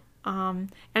 So,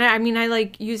 and I mean, I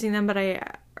like using them, but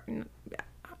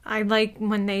I like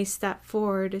when they step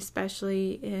forward,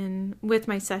 especially with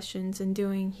my sessions and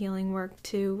doing healing work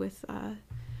too with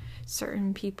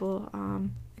certain people,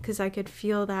 because I could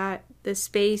feel that the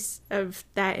space of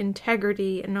that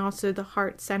integrity and also the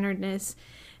heart-centeredness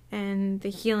and the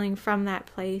healing from that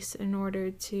place in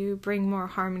order to bring more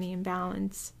harmony and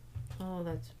balance. Oh,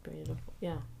 that's beautiful.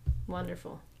 Yeah.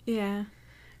 Wonderful. Yeah.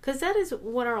 Because that is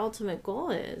what our ultimate goal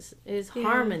is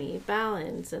harmony,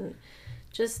 balance, and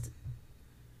just,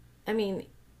 I mean,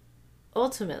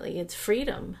 ultimately it's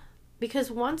freedom. Because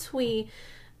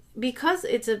because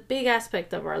it's a big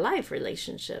aspect of our life,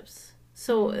 relationships.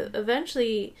 So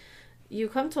eventually you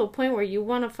come to a point where you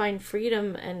want to find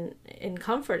freedom and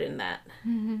comfort in that.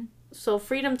 Mm-hmm. So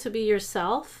freedom to be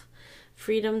yourself,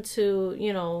 freedom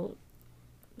to,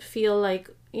 feel like,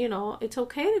 it's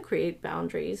okay to create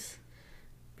boundaries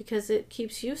because it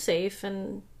keeps you safe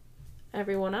and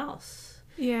everyone else.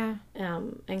 Yeah.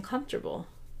 And comfortable.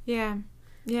 Yeah.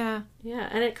 Yeah. Yeah.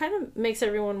 And it kind of makes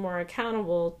everyone more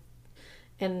accountable,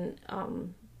 and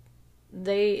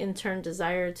they in turn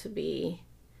desire to be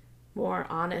more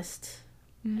honest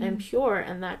and pure,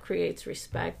 and that creates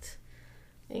respect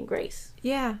and grace.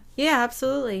 Yeah. Yeah,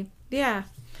 absolutely. Yeah.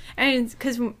 And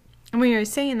because when you were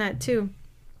saying that too,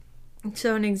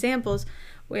 so in examples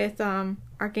with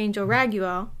Archangel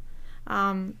Raguel,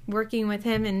 working with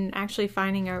him and actually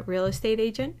finding a real estate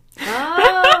agent.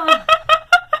 Oh!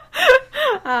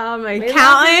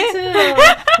 Accountant.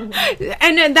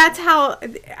 And then that's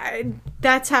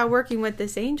how working with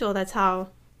this angel, that's how,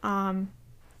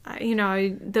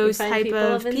 those type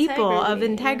of people of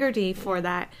integrity for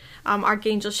that.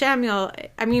 Archangel Chamuel,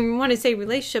 I mean, we want to say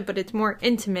relationship, but it's more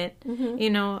intimate.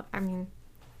 I mean,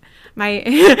 my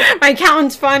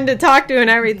accountant's fun to talk to and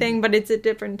everything, but it's a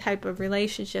different type of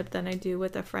relationship than I do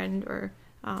with a friend or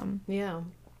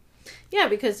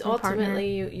because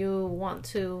ultimately you want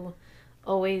to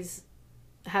always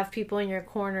have people in your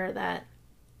corner that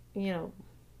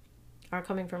are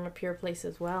coming from a pure place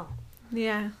as well.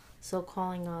 Yeah. So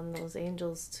calling on those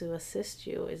angels to assist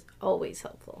you is always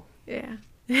helpful. Yeah.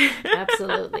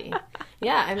 Absolutely.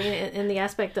 Yeah, I mean, in the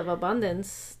aspect of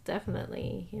abundance,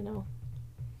 definitely,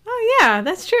 Oh, yeah,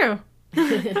 that's true.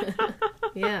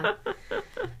 Yeah.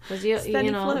 Because, you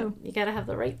got to have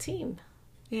the right team.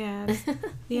 Yeah.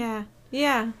 Yeah.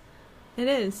 Yeah. It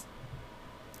is.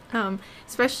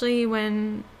 Especially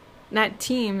when that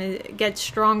team gets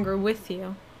stronger with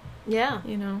you. Yeah.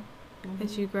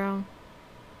 As you grow.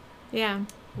 Yeah.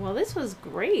 Well, this was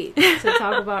great to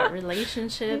talk about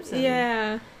relationships. And,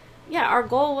 yeah. Yeah, our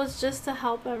goal was just to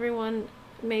help everyone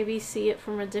maybe see it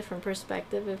from a different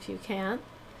perspective if you can.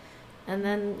 And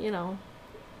then,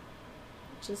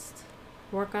 just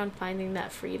work on finding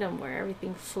that freedom where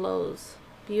everything flows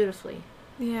beautifully.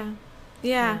 Yeah.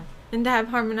 Yeah. And to have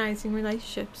harmonizing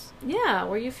relationships. Yeah,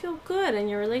 where you feel good and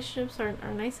your relationships are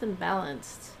nice and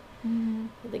balanced. Mm-hmm.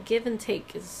 The give and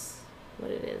take is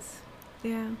what it is.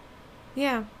 Yeah.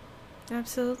 Yeah.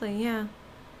 Absolutely, yeah.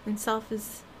 And self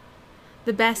is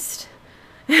the best.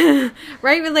 Right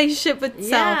relationship with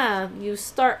self. Yeah, you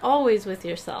start always with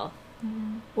yourself.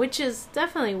 Mm-hmm. Which is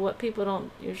definitely what people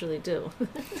don't usually do.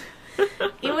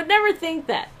 You would never think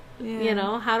that.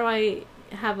 Yeah. How do I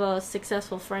have a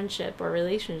successful friendship or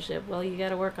relationship? Well, you got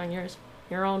to work on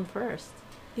your own first.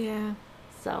 Yeah.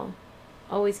 So,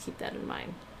 always keep that in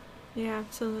mind. Yeah,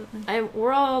 absolutely.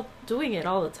 We're all doing it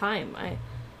all the time. I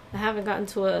haven't gotten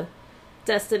to a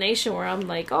destination where I'm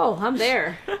like, oh, I'm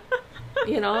there.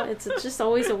 It's just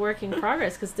always a work in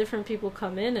progress because different people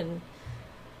come in and,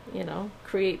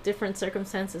 create different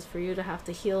circumstances for you to have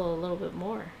to heal a little bit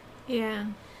more. Yeah.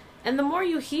 And the more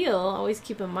you heal, always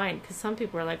keep in mind, because some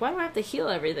people are like, why do I have to heal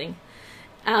everything?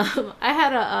 I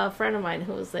had a friend of mine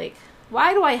who was like,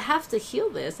 why do I have to heal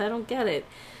this? I don't get it.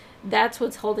 That's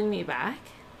what's holding me back.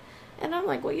 And I'm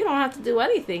like, well, you don't have to do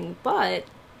anything, but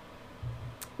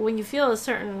when you feel a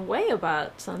certain way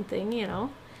about something, you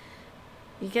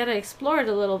got to explore it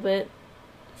a little bit,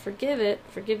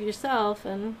 forgive yourself,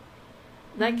 and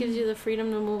that gives you the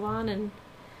freedom to move on and,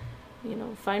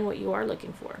 find what you are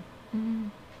looking for. Mm-hmm.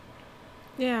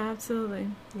 Yeah, absolutely.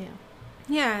 Yeah.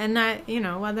 Yeah, and that,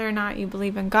 whether or not you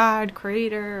believe in God,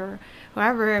 Creator, or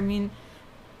whoever, I mean,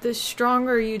 the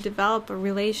stronger you develop a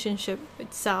relationship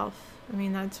itself, I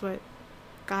mean, that's what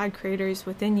God, Creator, is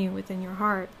within you, within your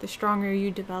heart. The stronger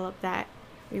you develop that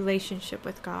relationship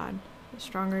with God, the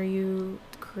stronger you,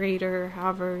 Creator,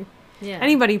 however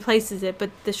anybody places it, but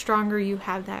the stronger you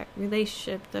have that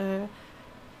relationship, the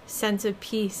sense of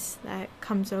peace that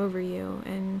comes over you,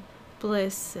 and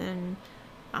bliss, and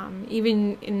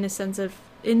even in the sense of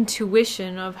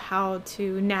intuition of how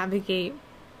to navigate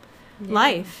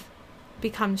life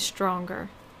becomes stronger.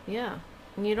 Yeah,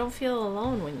 and you don't feel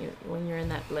alone when you're in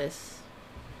that bliss.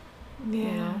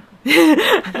 Yeah.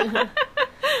 Yeah,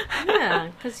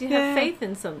 because you have faith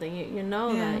in something. You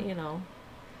know that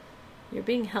you're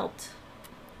being helped.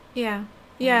 Yeah.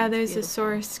 Yeah, there's beautiful. a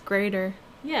source greater.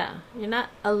 Yeah, you're not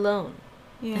alone.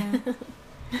 Yeah.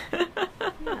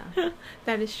 Yeah.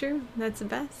 That is true. That's the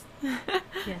best.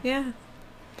 Yeah.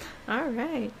 All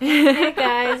right. Hey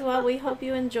guys, well, we hope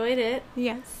you enjoyed it.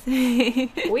 Yes.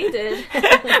 We did.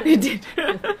 We did.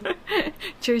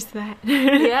 Cheers to that.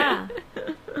 Yeah.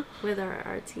 With our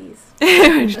RTs.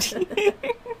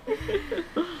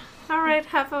 All right,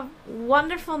 have a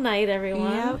wonderful night,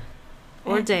 everyone. Yep.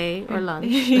 Or day, or lunch.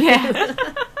 Yeah.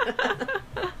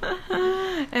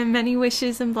 And many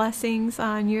wishes and blessings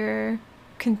on your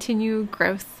continued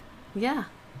growth. Yeah.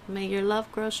 May your love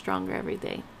grow stronger every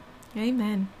day.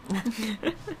 Amen.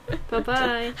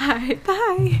 Bye-bye. All right,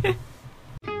 bye.